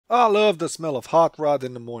I love the smell of hot rod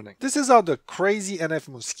in the morning. This is how the crazy NF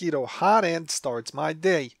Mosquito Hotend starts my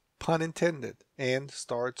day. Pun intended. And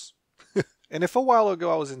starts. And if a while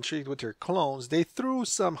ago I was intrigued with their clones, they threw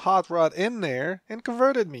some hot rod in there and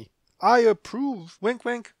converted me. I approve. Wink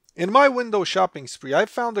wink. In my window shopping spree, I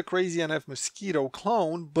found the Crazy NF Mosquito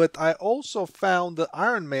clone, but I also found the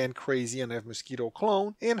Iron Man Crazy NF Mosquito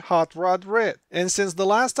clone in Hot Rod Red. And since the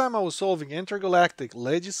last time I was solving intergalactic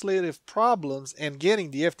legislative problems and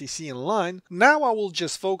getting the FTC in line, now I will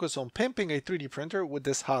just focus on pimping a 3D printer with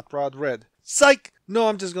this Hot Rod Red. Psych! No,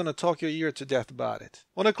 I'm just gonna talk your ear to death about it.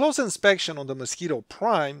 On a close inspection on the Mosquito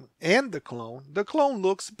Prime and the clone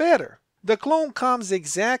looks better. The clone comes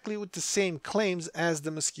exactly with the same claims as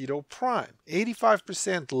the Mosquito Prime.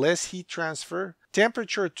 85% less heat transfer,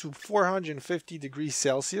 temperature to 450 degrees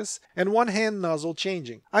Celsius, and one hand nozzle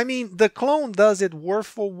changing. I mean, the clone does it word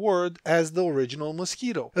for word as the original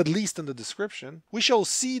Mosquito, at least in the description. We shall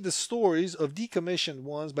see the stories of decommissioned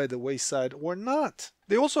ones by the wayside or not.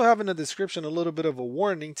 They also have in the description a little bit of a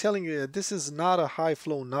warning telling you that this is not a high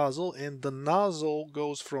flow nozzle and the nozzle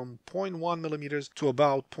goes from 0.1 millimeters to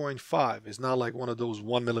about 0.5. It's not like one of those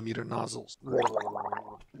 1 millimeter nozzles.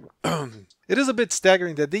 It is a bit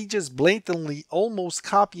staggering that they just blatantly almost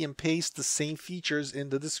copy and paste the same features in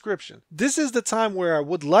the description. This is the time where I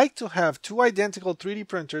would like to have two identical 3D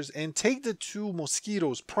printers and take the two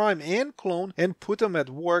Mosquitoes, Prime and Clone, and put them at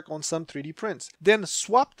work on some 3D prints. Then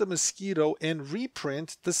swap the Mosquito and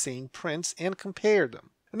reprint the same prints and compare them.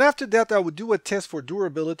 And after that, I would do a test for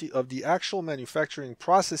durability of the actual manufacturing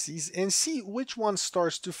processes and see which one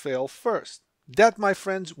starts to fail first. That, my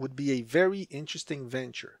friends, would be a very interesting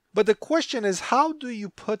venture. But the question is, how do you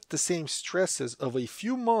put the same stresses of a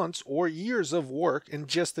few months or years of work in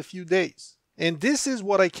just a few days? And this is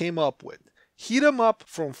what I came up with. Heat them up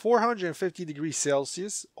from 450 degrees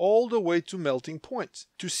Celsius all the way to melting point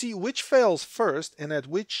to see which fails first and at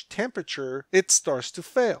which temperature it starts to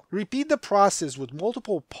fail. Repeat the process with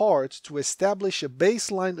multiple parts to establish a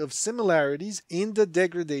baseline of similarities in the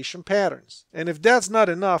degradation patterns. And if that's not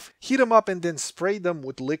enough, heat them up and then spray them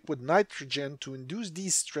with liquid nitrogen to induce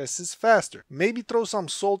these stresses faster. Maybe throw some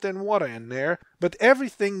salt and water in there, but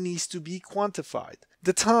everything needs to be quantified.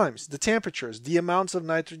 The times, the temperatures, the amounts of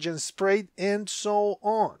nitrogen sprayed, and so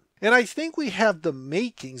on. And I think we have the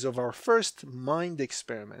makings of our first mind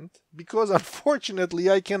experiment, because unfortunately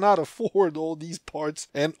I cannot afford all these parts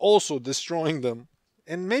and also destroying them.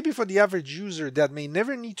 And maybe for the average user that may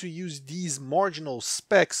never need to use these marginal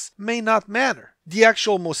specs may not matter. The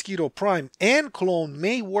actual Mosquito Prime and Clone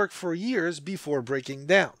may work for years before breaking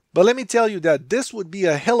down. But let me tell you that this would be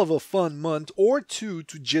a hell of a fun month or two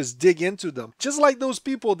to just dig into them. Just like those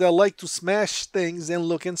people that like to smash things and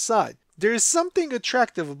look inside. There is something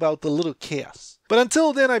attractive about the little chaos. But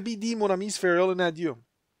until then, I be D, mon ami, Spheriel, and adieu.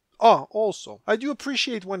 Also, I do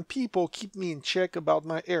appreciate when people keep me in check about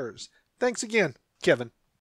my errors. Thanks again, Kevin.